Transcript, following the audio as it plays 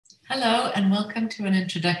Hello and welcome to an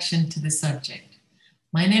introduction to the subject.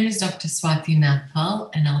 My name is Dr. Swati Nagpal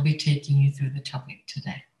and I'll be taking you through the topic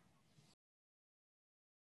today.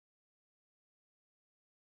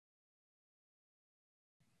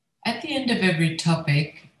 At the end of every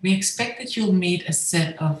topic, we expect that you'll meet a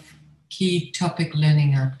set of key topic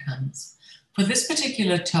learning outcomes. For this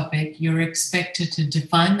particular topic, you're expected to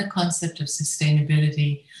define the concept of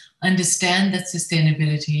sustainability, understand that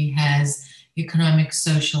sustainability has economic,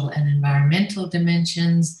 social, and environmental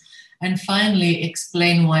dimensions, and finally,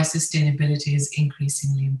 explain why sustainability is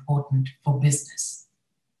increasingly important for business.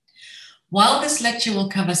 While this lecture will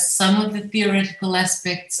cover some of the theoretical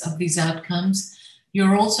aspects of these outcomes,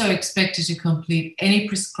 you're also expected to complete any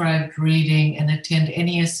prescribed reading and attend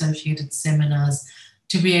any associated seminars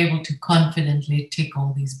to be able to confidently tick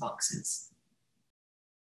all these boxes.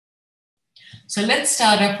 So let's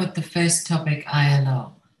start up with the first topic,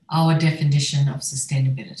 ILO, our definition of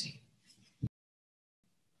sustainability.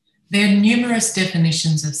 There are numerous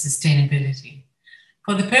definitions of sustainability.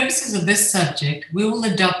 For the purposes of this subject, we will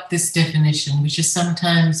adopt this definition, which is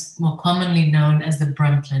sometimes more commonly known as the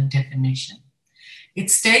Brundtland definition. It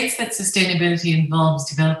states that sustainability involves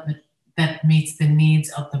development that meets the needs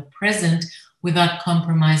of the present without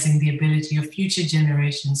compromising the ability of future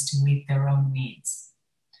generations to meet their own needs.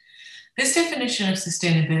 This definition of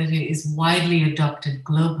sustainability is widely adopted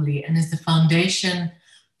globally and is the foundation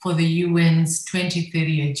for the UN's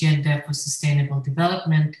 2030 Agenda for Sustainable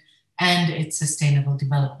Development and its Sustainable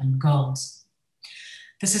Development Goals.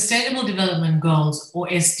 The Sustainable Development Goals, or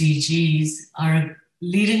SDGs, are a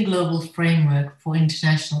leading global framework for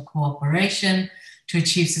international cooperation to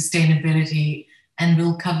achieve sustainability, and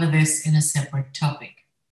we'll cover this in a separate topic.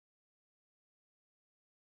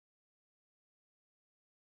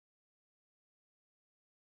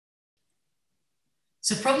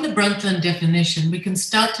 So from the Brundtland definition, we can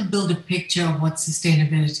start to build a picture of what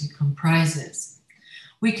sustainability comprises.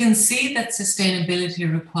 We can see that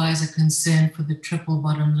sustainability requires a concern for the triple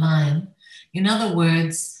bottom line. In other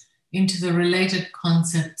words, into the related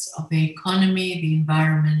concepts of the economy, the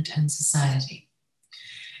environment, and society.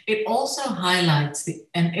 It also highlights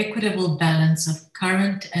an equitable balance of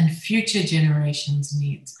current and future generations'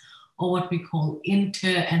 needs, or what we call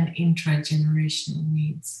inter- and intra-generational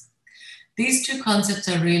needs. These two concepts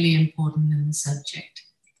are really important in the subject.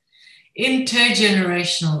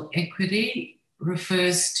 Intergenerational equity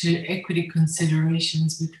refers to equity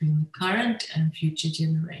considerations between the current and future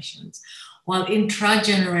generations, while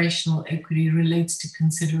intragenerational equity relates to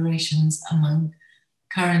considerations among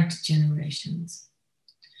current generations.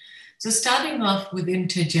 So starting off with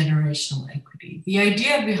intergenerational equity, the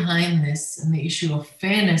idea behind this and the issue of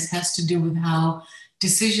fairness has to do with how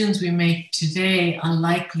decisions we make today are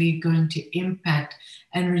likely going to impact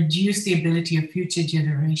and reduce the ability of future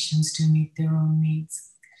generations to meet their own needs.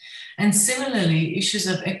 And similarly, issues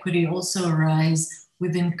of equity also arise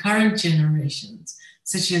within current generations,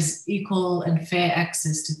 such as equal and fair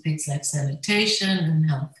access to things like sanitation and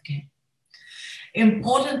healthcare.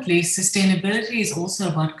 Importantly, sustainability is also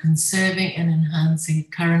about conserving and enhancing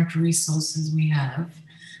current resources we have,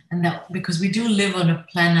 and that because we do live on a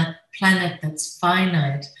planet that's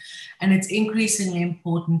finite, and it's increasingly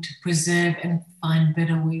important to preserve and find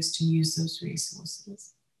better ways to use those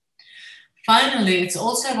resources. Finally, it's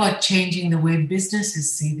also about changing the way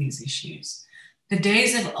businesses see these issues. The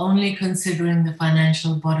days of only considering the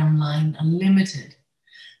financial bottom line are limited.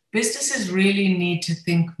 Businesses really need to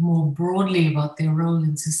think more broadly about their role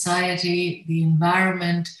in society, the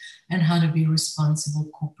environment, and how to be responsible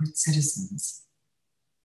corporate citizens.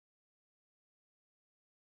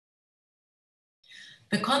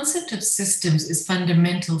 The concept of systems is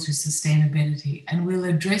fundamental to sustainability, and we'll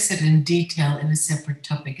address it in detail in a separate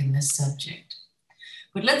topic in this subject.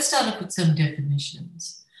 But let's start off with some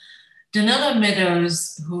definitions. Donella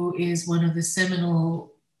Meadows, who is one of the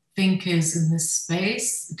seminal thinkers in this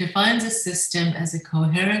space, defines a system as a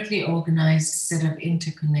coherently organized set of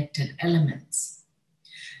interconnected elements.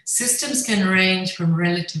 Systems can range from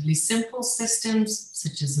relatively simple systems,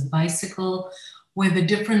 such as a bicycle, where the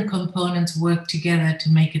different components work together to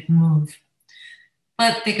make it move.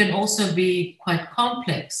 But they can also be quite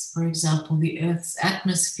complex, for example, the Earth's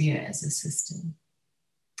atmosphere as a system.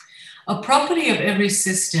 A property of every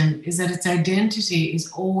system is that its identity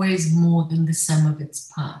is always more than the sum of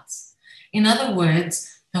its parts. In other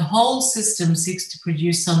words, the whole system seeks to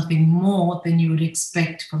produce something more than you would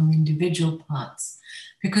expect from the individual parts,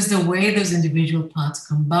 because the way those individual parts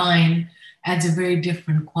combine adds a very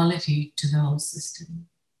different quality to the whole system.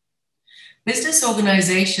 Business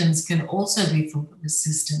organizations can also be thought of as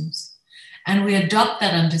systems, and we adopt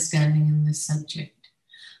that understanding in this subject.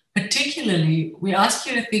 Particularly, we ask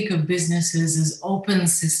you to think of businesses as open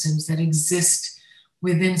systems that exist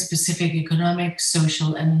within specific economic,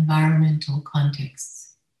 social, and environmental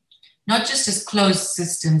contexts, not just as closed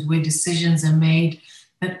systems where decisions are made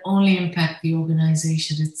that only impact the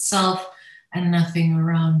organization itself and nothing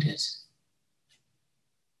around it.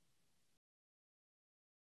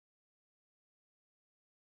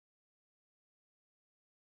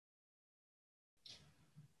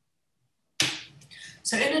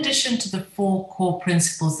 So in addition to the 4 core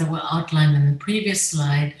principles that were outlined in the previous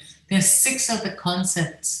slide, there are 6 other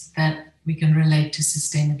concepts that we can relate to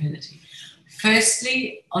sustainability.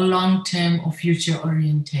 Firstly, a long-term or future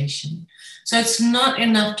orientation. So it's not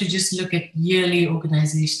enough to just look at yearly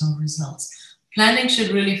organizational results. Planning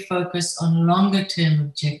should really focus on longer-term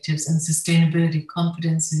objectives and sustainability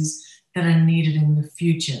competencies that are needed in the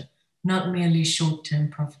future, not merely short-term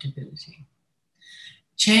profitability.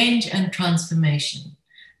 Change and transformation.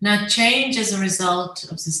 Now, change as a result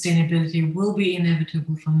of sustainability will be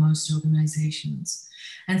inevitable for most organizations.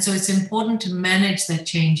 And so it's important to manage that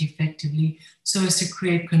change effectively so as to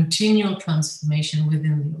create continual transformation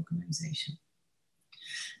within the organization.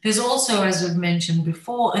 There's also, as we've mentioned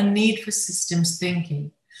before, a need for systems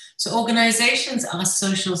thinking. So organizations are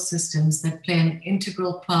social systems that play an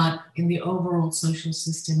integral part in the overall social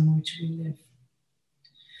system in which we live.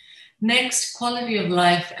 Next, quality of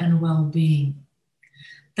life and well-being.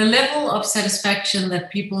 The level of satisfaction that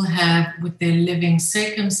people have with their living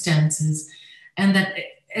circumstances and that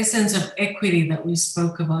essence of equity that we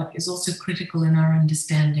spoke about is also critical in our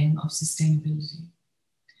understanding of sustainability.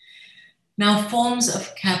 Now, forms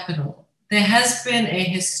of capital. There has been a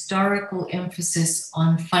historical emphasis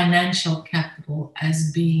on financial capital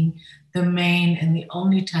as being the main and the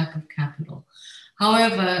only type of capital.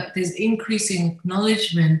 However, there's increasing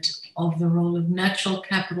acknowledgement of the role of natural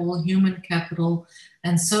capital, human capital,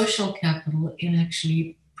 and social capital in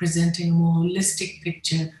actually presenting a more holistic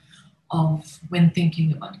picture of when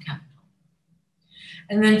thinking about capital.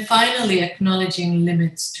 And then finally, acknowledging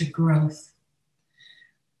limits to growth.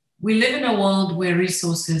 We live in a world where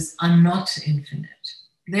resources are not infinite.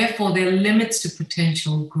 Therefore, there are limits to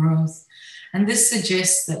potential growth. And this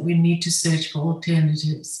suggests that we need to search for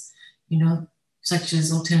alternatives, such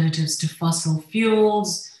as alternatives to fossil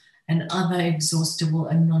fuels and other exhaustible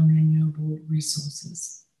and non-renewable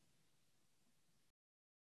resources.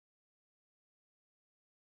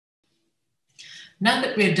 Now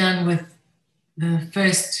that we're done with the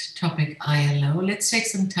first topic, ILO, let's take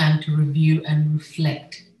some time to review and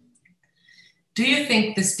reflect. Do you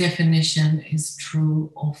think this definition is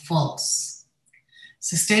true or false?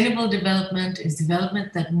 Sustainable development is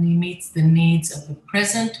development that meets the needs of the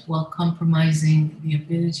present while compromising the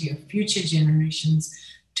ability of future generations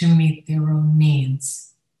to meet their own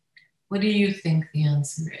needs. What do you think the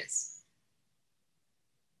answer is?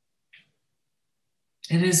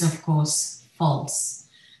 It is, of course, false,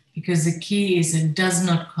 because the key is it does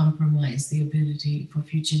not compromise the ability for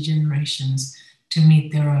future generations to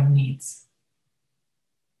meet their own needs.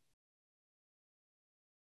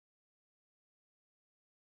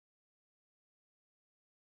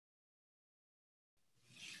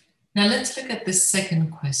 Now let's look at the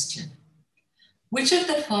second question. Which of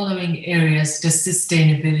the following areas does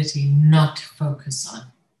sustainability not focus on?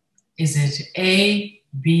 Is it A,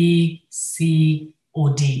 B, C,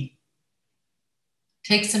 or D?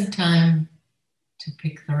 Take some time to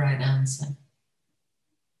pick the right answer.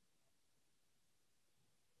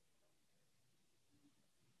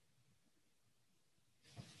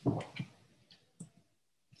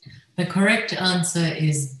 The correct answer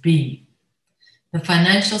is B. The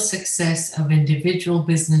financial success of individual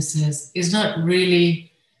businesses is not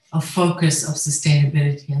really a focus of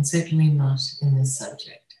sustainability, and certainly not in this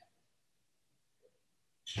subject.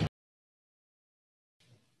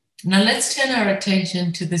 Now let's turn our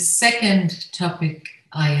attention to the second topic,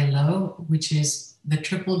 ILO, which is the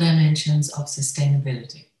triple dimensions of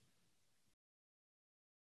sustainability.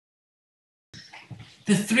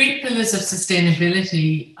 The 3 pillars of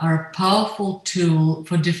sustainability are a powerful tool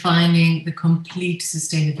for defining the complete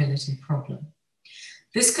sustainability problem.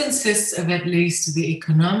 This consists of at least the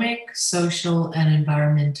economic, social, and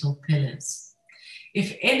environmental pillars.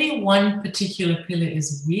 If any one particular pillar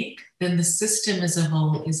is weak, then the system as a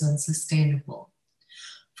whole is unsustainable.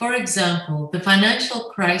 For example, the financial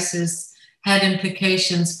crisis had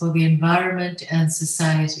implications for the environment and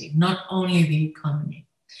society, not only the economy.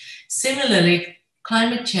 Similarly,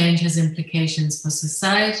 climate change has implications for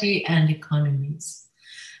society and economies.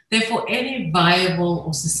 Therefore, any viable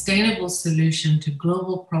or sustainable solution to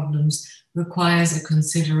global problems requires a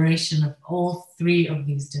consideration of all 3 of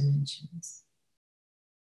these dimensions.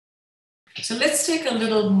 So let's take a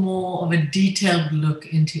little more of a detailed look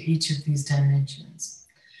into each of these dimensions,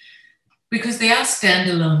 because they are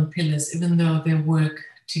standalone pillars, even though they work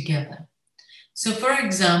together. So for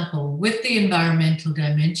example, with the environmental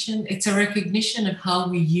dimension, it's a recognition of how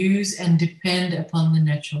we use and depend upon the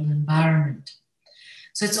natural environment.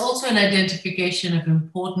 So it's also an identification of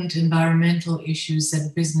important environmental issues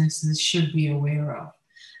that businesses should be aware of.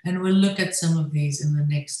 And we'll look at some of these in the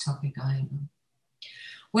next topic item.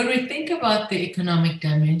 When we think about the economic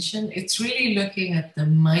dimension, it's really looking at the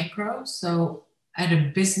micro, so at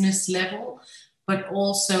a business level, but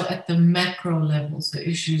also at the macro level, so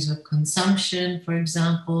issues of consumption, for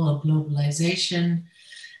example, or globalization.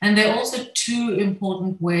 And there are also two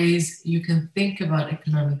important ways you can think about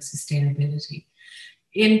economic sustainability.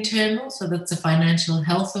 Internal, so that's the financial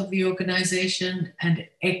health of the organization, and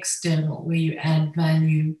external, where you add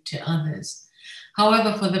value to others.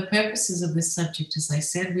 However, for the purposes of this subject, as I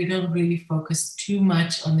said, we don't really focus too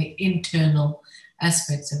much on the internal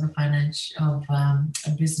aspects of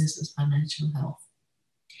a business's financial health.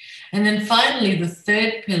 And then finally, the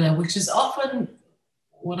third pillar, which is often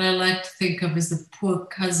what I like to think of as the poor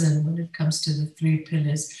cousin when it comes to the three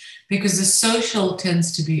pillars, because the social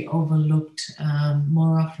tends to be overlooked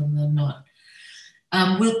more often than not.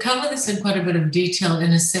 We'll cover this in quite a bit of detail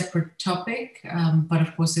in a separate topic, but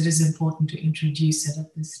of course it is important to introduce it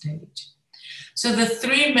at this stage. So the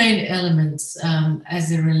three main elements as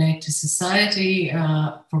they relate to society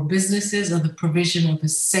for businesses are the provision of a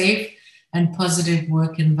safe and positive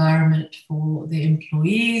work environment for the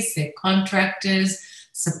employees, their contractors,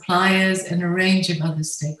 suppliers, and a range of other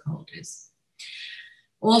stakeholders.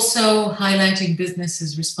 Also highlighting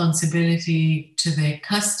businesses' responsibility to their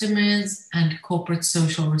customers and corporate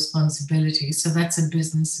social responsibility. So that's a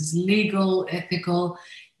business's legal, ethical,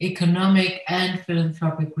 economic, and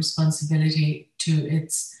philanthropic responsibility to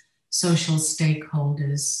its social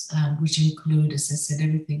stakeholders, which include, as I said,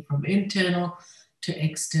 everything from internal to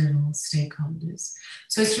external stakeholders.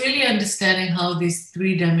 So it's really understanding how these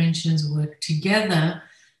three dimensions work together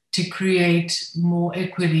to create more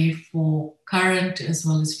equity for current as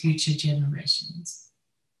well as future generations.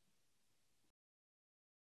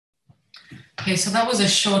 Okay, so that was a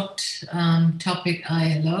short topic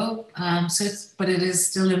ILO, but it is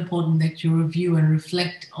still important that you review and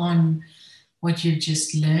reflect on what you've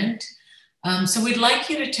just learned. So we'd like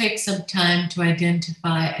you to take some time to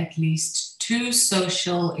identify at least two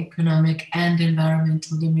social, economic, and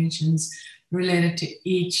environmental dimensions related to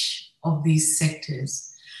each of these sectors.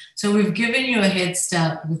 So we've given you a head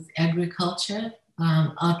start with agriculture,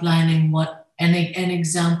 outlining what an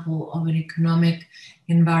example of an economic,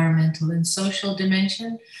 environmental, and social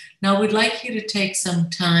dimension. Now we'd like you to take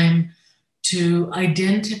some time to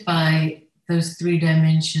identify those three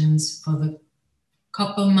dimensions for the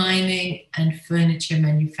copper mining and furniture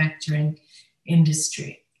manufacturing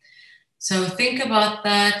industry. So think about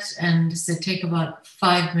that, and so take about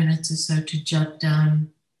 5 minutes or so to jot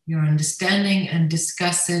down your understanding and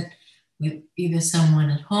discuss it with either someone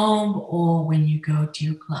at home or when you go to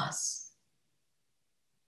your class.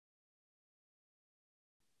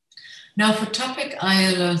 Now for topic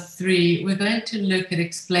ILO 3, we're going to look at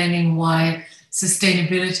explaining why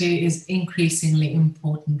sustainability is increasingly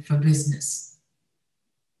important for business.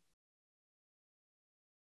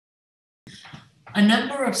 A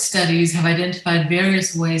number of studies have identified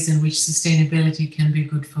various ways in which sustainability can be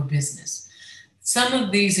good for business. Some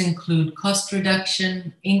of these include cost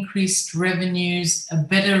reduction, increased revenues, a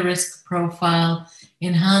better risk profile,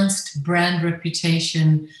 enhanced brand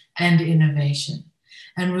reputation, and innovation.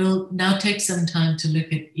 And we'll now take some time to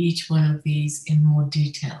look at each one of these in more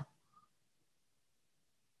detail.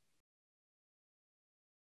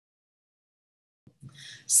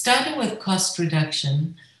 Starting with cost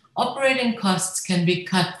reduction, operating costs can be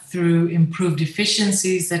cut through improved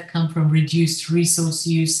efficiencies that come from reduced resource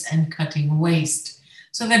use and cutting waste.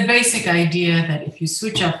 So the basic idea that if you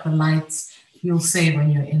switch off the lights, you'll save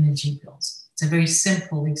on your energy bills. It's a very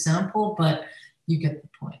simple example, but you get the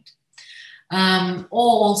point. Or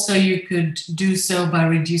also you could do so by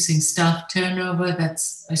reducing staff turnover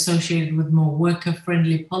that's associated with more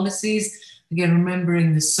worker-friendly policies. Again,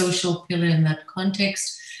 remembering the social pillar in that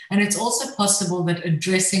context. And it's also possible that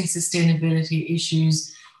addressing sustainability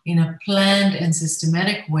issues in a planned and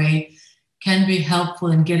systematic way can be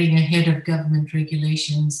helpful in getting ahead of government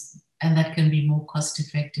regulations, and that can be more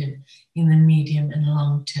cost-effective in the medium and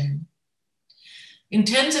long term. In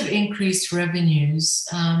terms of increased revenues,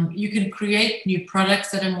 you can create new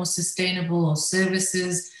products that are more sustainable or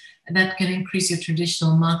services that can increase your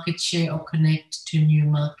traditional market share or connect to new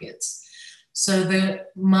markets. So the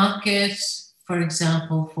market for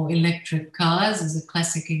example, for electric cars is a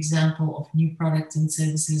classic example of new products and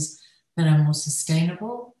services that are more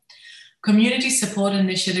sustainable. Community support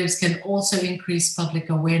initiatives can also increase public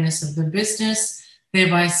awareness of the business,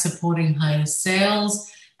 thereby supporting higher sales.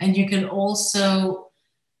 And you can also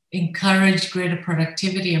encourage greater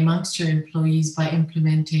productivity amongst your employees by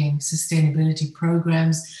implementing sustainability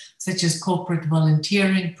programs such as corporate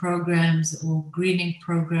volunteering programs or greening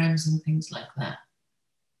programs and things like that.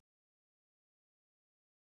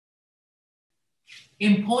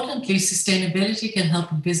 Importantly, sustainability can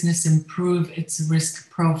help a business improve its risk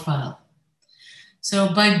profile.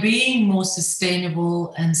 So by being more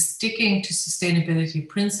sustainable and sticking to sustainability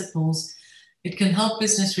principles, it can help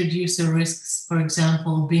business reduce the risks, for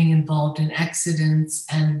example, being involved in accidents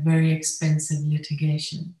and very expensive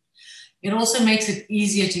litigation. It also makes it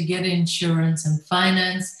easier to get insurance and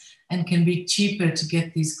finance and can be cheaper to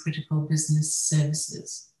get these critical business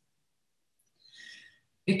services.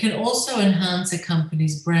 It can also enhance a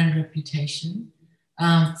company's brand reputation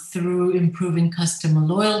through improving customer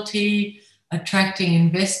loyalty, attracting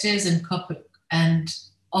investors and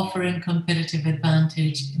offering competitive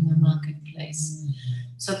advantage in the marketplace.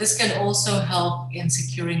 So this can also help in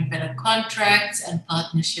securing better contracts and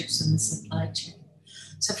partnerships in the supply chain.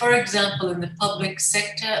 So for example, in the public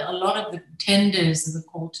sector, a lot of the tenders, the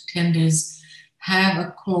call to tenders, have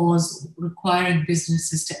a clause requiring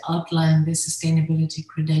businesses to outline their sustainability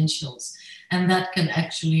credentials. And that can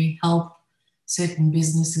actually help certain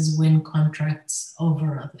businesses win contracts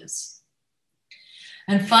over others.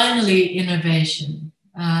 And finally, innovation.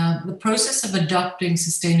 The process of adopting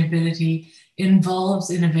sustainability involves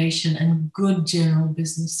innovation and good general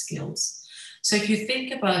business skills. So if you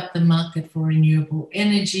think about the market for renewable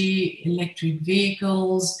energy, electric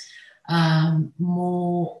vehicles,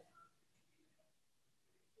 more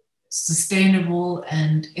sustainable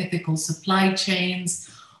and ethical supply chains,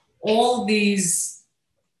 all these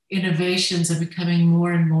innovations are becoming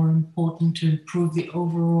more and more important to improve the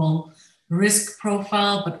overall risk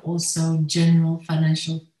profile, but also general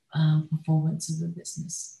financial performance of the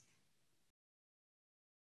business.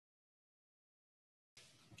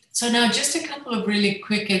 So now just a couple of really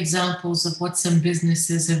quick examples of what some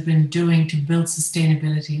businesses have been doing to build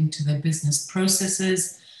sustainability into their business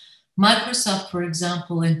processes. Microsoft, for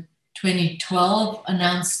example, in 2012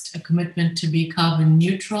 announced a commitment to be carbon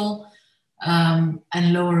neutral and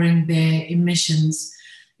lowering their emissions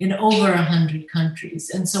in over 100 countries.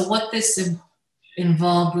 And so what this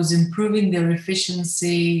involved was improving their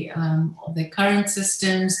efficiency of their current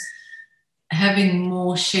systems, having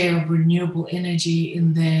more share of renewable energy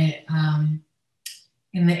in their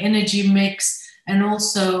energy mix, and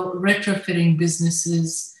also retrofitting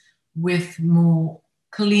businesses with more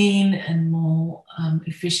clean and more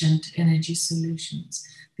efficient energy solutions.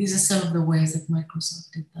 These are some of the ways that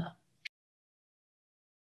Microsoft did that.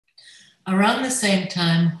 Around the same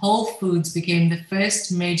time, Whole Foods became the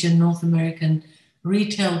first major North American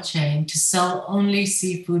retail chain to sell only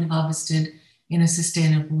seafood harvested in a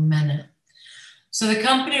sustainable manner. So the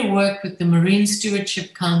company worked with the Marine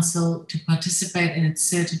Stewardship Council to participate in its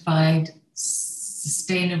certified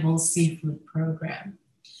sustainable seafood program.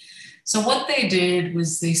 So what they did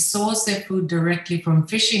was they sourced their food directly from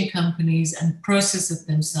fishing companies and processed it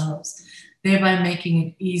themselves, thereby making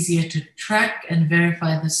it easier to track and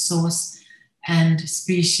verify the source and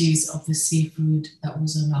species of the seafood that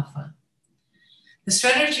was on offer. The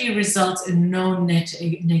strategy results in no net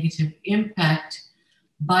negative impact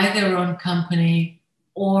by their own company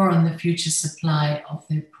or on the future supply of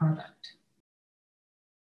their product.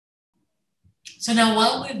 So now,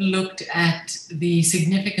 while we've looked at the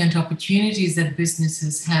significant opportunities that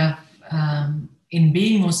businesses have in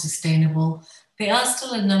being more sustainable, there are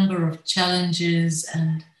still a number of challenges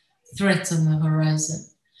and threats on the horizon.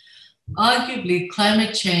 Arguably,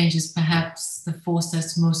 climate change is perhaps the force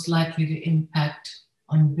that's most likely to impact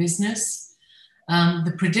on business.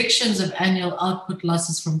 The predictions of annual output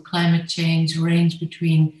losses from climate change range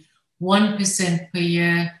between 1% per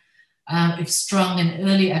year if strong and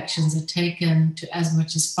early actions are taken, to as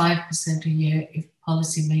much as 5% a year if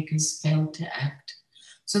policymakers fail to act.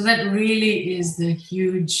 So that really is the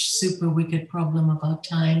huge, super wicked problem of our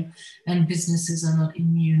time, and businesses are not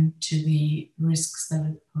immune to the risks that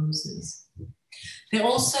it poses. There are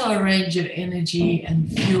also a range of energy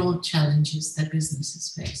and fuel challenges that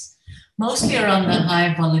businesses face, mostly around the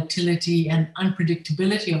high volatility and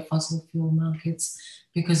unpredictability of fossil fuel markets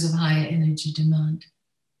because of higher energy demand.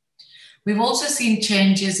 We've also seen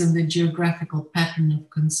changes in the geographical pattern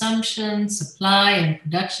of consumption, supply and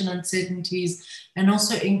production uncertainties, and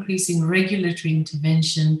also increasing regulatory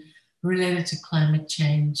intervention related to climate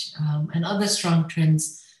change and other strong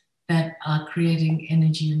trends that are creating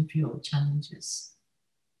energy and fuel challenges.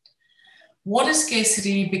 Water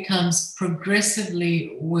scarcity becomes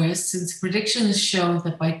progressively worse since predictions show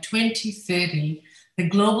that by 2030, the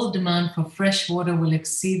global demand for fresh water will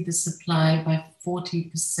exceed the supply by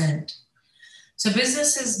 40%. So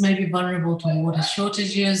businesses may be vulnerable to water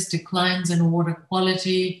shortages, declines in water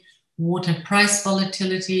quality, water price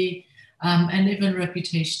volatility, and even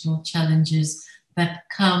reputational challenges that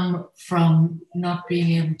come from not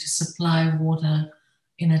being able to supply water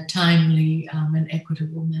in a timely and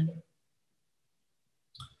equitable manner.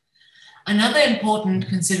 Another important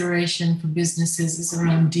consideration for businesses is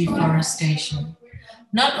around deforestation.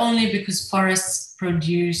 Not only because forests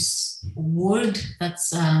produce wood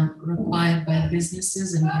that's required by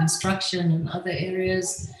businesses in construction and other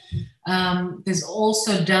areas, there's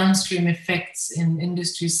also downstream effects in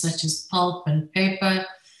industries such as pulp and paper,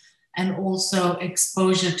 and also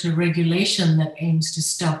exposure to regulation that aims to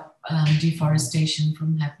stop deforestation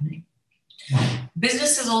from happening.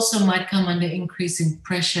 Businesses also might come under increasing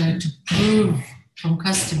pressure to prove from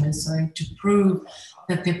customers, to prove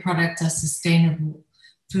that their products are sustainable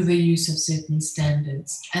through the use of certain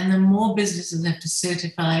standards. And the more businesses have to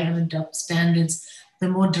certify and adopt standards, the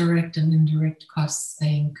more direct and indirect costs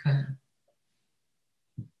they incur.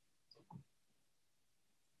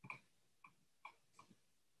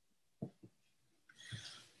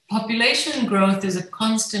 Population growth is a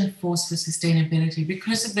constant force for sustainability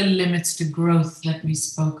because of the limits to growth that we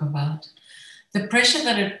spoke about. The pressure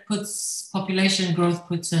that population growth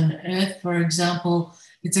puts on Earth, for example,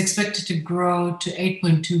 it's expected to grow to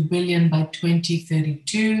 8.2 billion by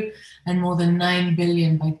 2032 and more than 9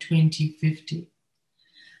 billion by 2050.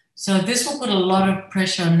 So this will put a lot of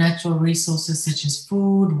pressure on natural resources such as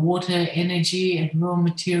food, water, energy, and raw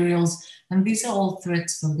materials, and these are all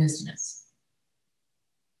threats for business.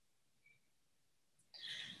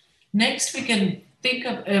 Next, we can think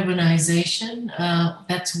of urbanization.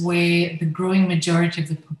 That's where the growing majority of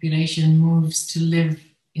the population moves to live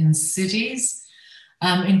in cities.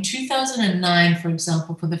 In 2009, for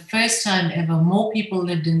example, for the first time ever, more people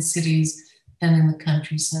lived in cities than in the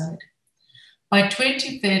countryside. By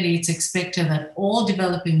 2030, it's expected that all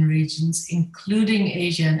developing regions, including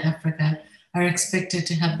Asia and Africa, are expected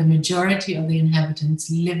to have the majority of the inhabitants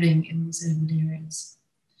living in these urban areas.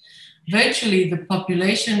 Virtually, the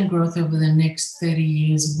population growth over the next 30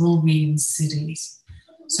 years will be in cities.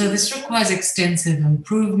 So this requires extensive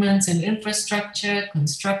improvements in infrastructure,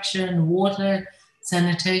 construction, water,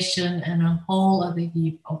 sanitation, and a whole other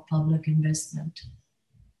heap of public investment.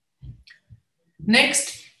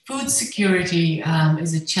 Next, food security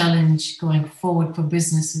is a challenge going forward for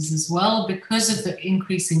businesses as well because of the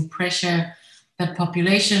increasing pressure that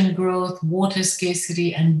population growth, water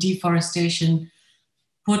scarcity, and deforestation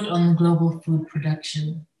put on global food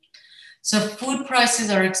production. So food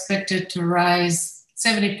prices are expected to rise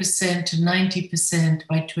 70% to 90%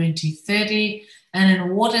 by 2030, and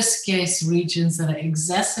in water scarce regions that are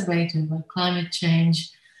exacerbated by climate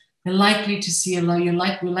change, we're likely to see a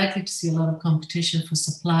lot of competition for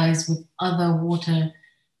supplies with other water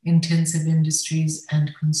intensive industries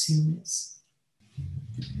and consumers.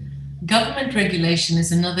 Government regulation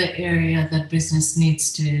is another area that business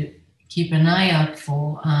needs to keep an eye out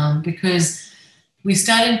for because we're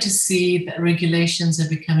starting to see that regulations are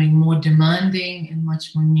becoming more demanding and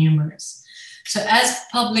much more numerous. So as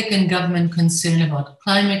public and government concern about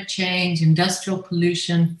climate change, industrial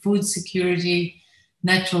pollution, food security,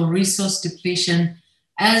 natural resource depletion,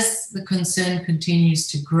 as the concern continues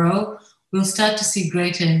to grow, we'll start to see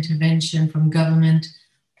greater intervention from government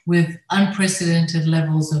with unprecedented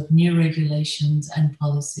levels of new regulations and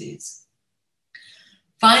policies.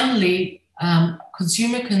 Finally,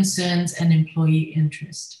 consumer concerns and employee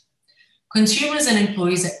interest. Consumers and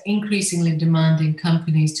employees are increasingly demanding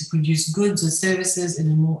companies to produce goods or services in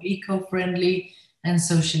a more eco-friendly and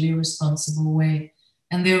socially responsible way.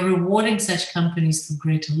 And they're rewarding such companies for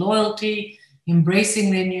greater loyalty,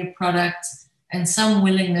 embracing their new products, and some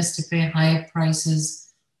willingness to pay higher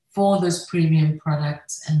prices for those premium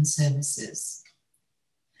products and services.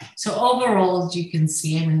 So overall, as you can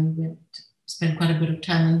see, we spent quite a bit of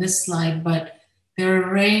time on this slide, but there are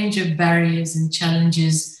a range of barriers and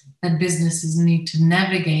challenges that businesses need to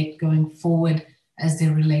navigate going forward as they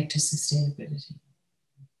relate to sustainability.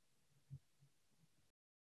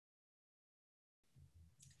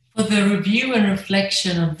 For the review and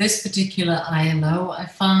reflection of this particular ILO, I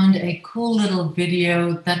found a cool little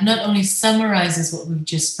video that not only summarizes what we've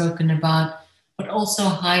just spoken about, but also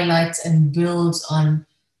highlights and builds on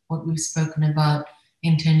what we've spoken about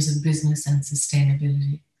in terms of business and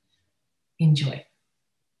sustainability. Enjoy.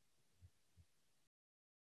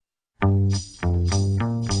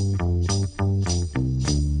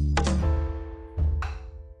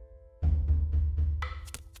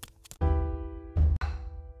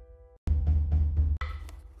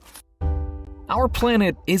 Our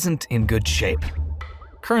planet isn't in good shape.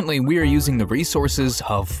 Currently, we are using the resources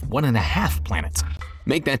of 1.5 planets.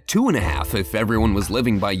 Make that 2.5 if everyone was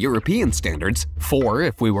living by European standards. 4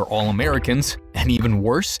 if we were all Americans. And even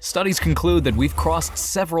worse, studies conclude that we've crossed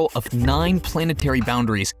several of 9 planetary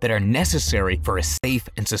boundaries that are necessary for a safe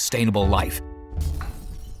and sustainable life.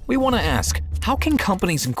 We want to ask, how can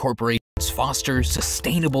companies and corporations foster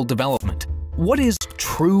sustainable development? What is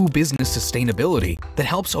true business sustainability that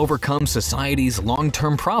helps overcome society's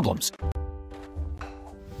long-term problems?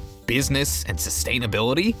 Business and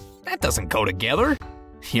sustainability? That doesn't go together.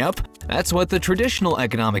 Yep, that's what the traditional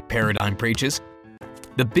economic paradigm preaches.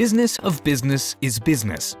 The business of business is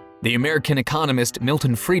business. The American economist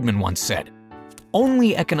Milton Friedman once said,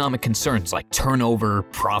 "Only economic concerns like turnover,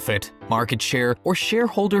 profit, market share, or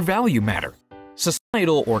shareholder value matter.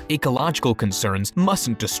 Societal or ecological concerns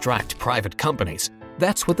mustn't distract private companies.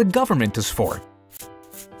 That's what the government is for."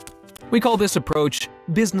 We call this approach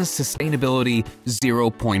Business Sustainability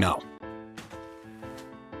 0.0.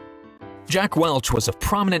 Jack Welch was a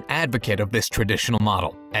prominent advocate of this traditional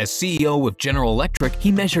model. As CEO of General Electric, he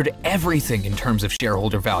measured everything in terms of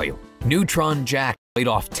shareholder value. Neutron Jack laid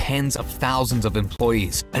off tens of thousands of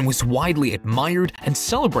employees and was widely admired and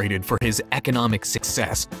celebrated for his economic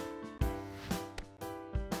success.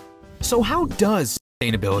 So how does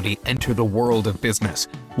sustainability enter the world of business?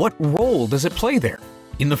 What role does it play there?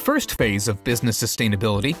 In the first phase of business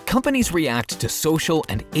sustainability, companies react to social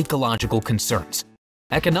and ecological concerns.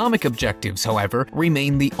 Economic objectives, however,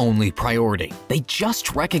 remain the only priority. They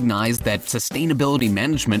just recognize that sustainability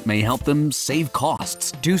management may help them save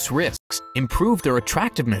costs, reduce risks, improve their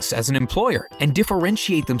attractiveness as an employer, and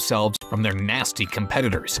differentiate themselves from their nasty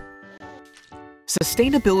competitors.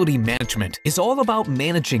 Sustainability management is all about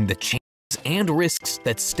managing the changes and risks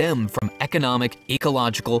that stem from economic,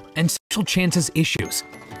 ecological, and social chances issues.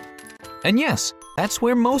 And yes, that's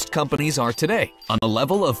where most companies are today, on the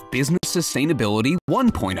level of Business Sustainability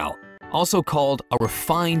 1.0, also called a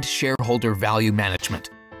refined shareholder value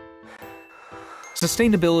management.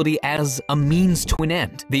 Sustainability as a means to an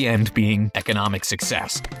end, the end being economic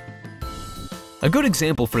success. A good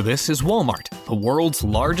example for this is Walmart, the world's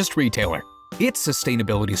largest retailer. Its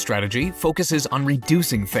sustainability strategy focuses on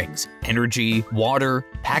reducing things: energy, water,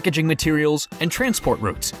 packaging materials, and transport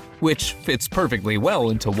routes, which fits perfectly well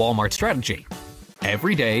into Walmart's strategy.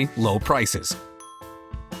 Everyday low prices.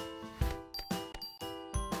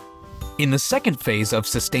 In the second phase of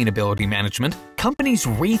sustainability management, companies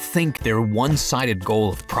rethink their one-sided goal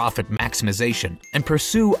of profit maximization and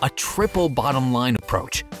pursue a triple bottom line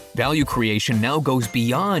approach. Value creation now goes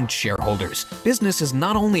beyond shareholders. Business is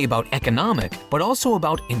not only about economic, but also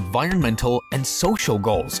about environmental and social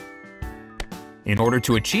goals. In order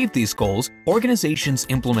to achieve these goals, organizations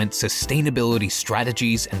implement sustainability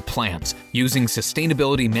strategies and plans using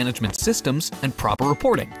sustainability management systems and proper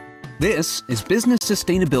reporting. This is Business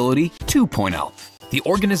Sustainability 2.0. The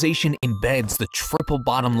organization embeds the triple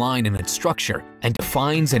bottom line in its structure and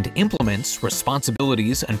defines and implements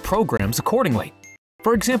responsibilities and programs accordingly.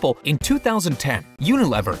 For example, in 2010,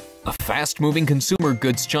 Unilever, a fast-moving consumer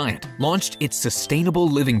goods giant, launched its Sustainable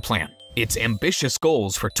Living Plan. Its ambitious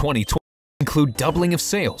goals for 2020 include doubling of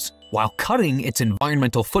sales, while cutting its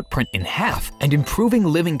environmental footprint in half and improving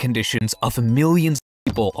living conditions of millions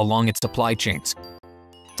of people along its supply chains.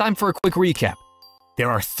 Time for a quick recap. There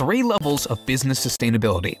are 3 levels of business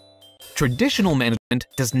sustainability. Traditional management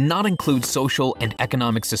does not include social and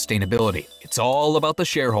economic sustainability. It's all about the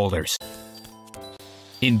shareholders.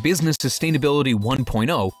 In Business Sustainability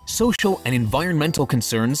 1.0, social and environmental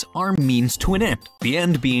concerns are means to an end, the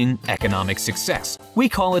end being economic success. We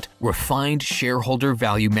call it refined shareholder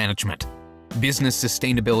value management. Business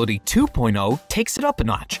Sustainability 2.0 takes it up a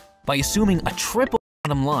notch by assuming a triple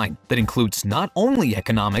bottom line that includes not only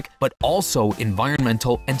economic, but also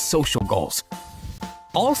environmental and social goals.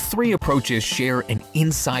 All 3 approaches share an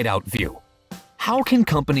inside-out view. How can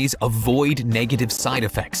companies avoid negative side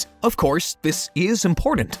effects? Of course, this is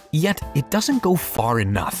important, yet it doesn't go far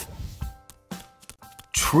enough.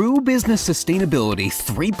 True Business Sustainability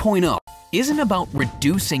 3.0 isn't about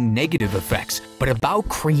reducing negative effects, but about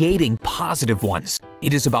creating positive ones.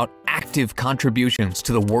 It is about active contributions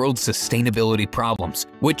to the world's sustainability problems,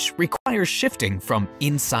 which requires shifting from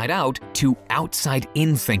inside out to outside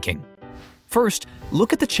in thinking. First,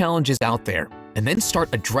 look at the challenges out there. and then start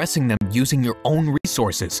addressing them using your own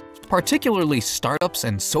resources. Particularly startups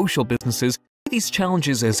and social businesses see these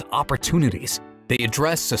challenges as opportunities. They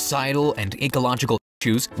address societal and ecological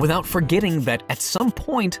issues without forgetting that at some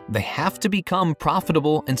point they have to become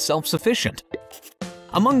profitable and self-sufficient.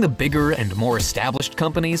 Among the bigger and more established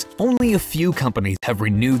companies, only a few companies have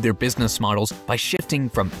renewed their business models by shifting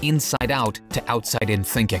from inside-out to outside-in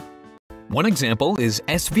thinking. One example is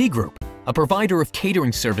SV Group, a provider of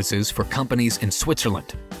catering services for companies in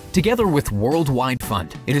Switzerland. Together with Worldwide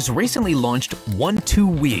Fund, it has recently launched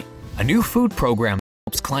 1-2-We, a new food program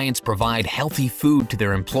that helps clients provide healthy food to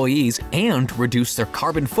their employees and reduce their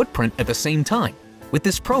carbon footprint at the same time. With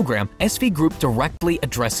this program, SV Group directly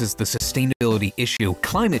addresses the sustainability issue,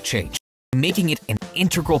 climate change, making it an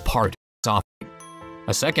integral part of its offering.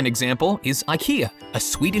 A second example is IKEA, a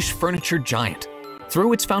Swedish furniture giant.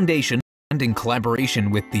 Through its foundation, and in collaboration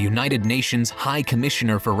with the United Nations High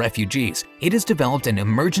Commissioner for Refugees, it has developed an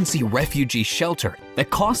emergency refugee shelter that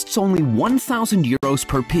costs only 1,000 euros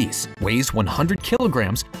per piece, weighs 100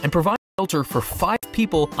 kilograms, and provides shelter for 5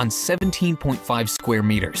 people on 17.5 square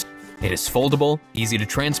meters. It is foldable, easy to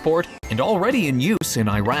transport, and already in use in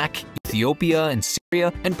Iraq, Ethiopia, and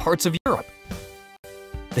Syria, and parts of Europe.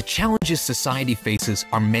 The challenges society faces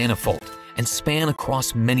are manifold and span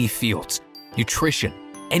across many fields: nutrition,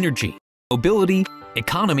 energy, mobility,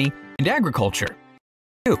 economy, and agriculture.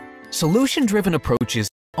 2. Solution-driven approaches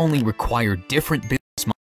not only require different business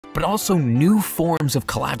models, but also new forms of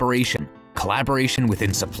collaboration. Collaboration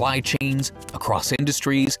within supply chains, across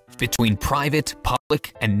industries, between private,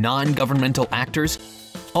 public, and non-governmental actors,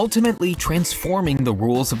 ultimately transforming the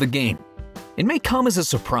rules of the game. It may come as a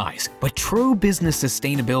surprise, but true business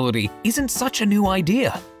sustainability isn't such a new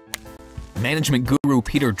idea. Management guru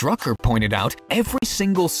Peter Drucker pointed out, every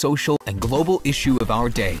single social and global issue of our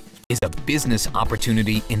day is a business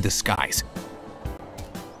opportunity in disguise.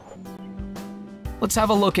 Let's have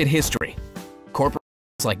a look at history. Corporations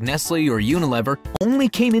like Nestle or Unilever only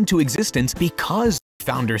came into existence because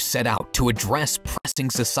founders set out to address pressing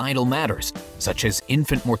societal matters, such as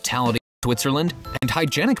infant mortality in Switzerland and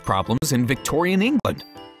hygienic problems in Victorian England.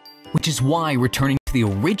 Which is why returning to the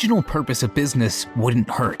original purpose of business wouldn't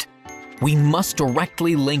hurt. We must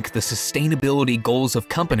directly link the sustainability goals of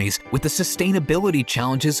companies with the sustainability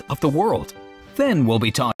challenges of the world. Then we'll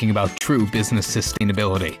be talking about true business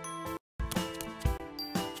sustainability.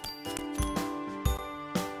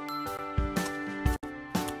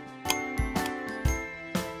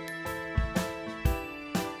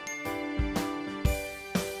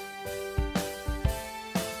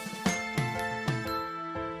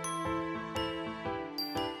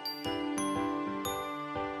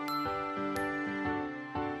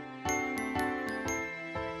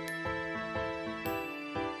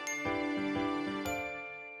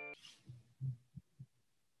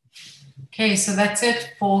 Okay, so that's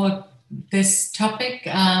it for this topic.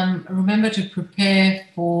 Remember to prepare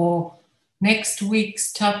for next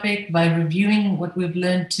week's topic by reviewing what we've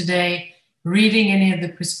learned today, reading any of the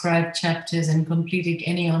prescribed chapters, and completing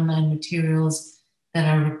any online materials that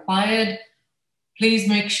are required. Please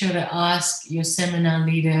make sure to ask your seminar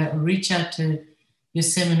leader or reach out to your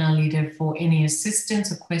seminar leader for any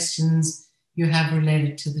assistance or questions you have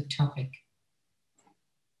related to the topic.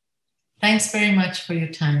 Thanks very much for your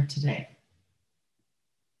time today.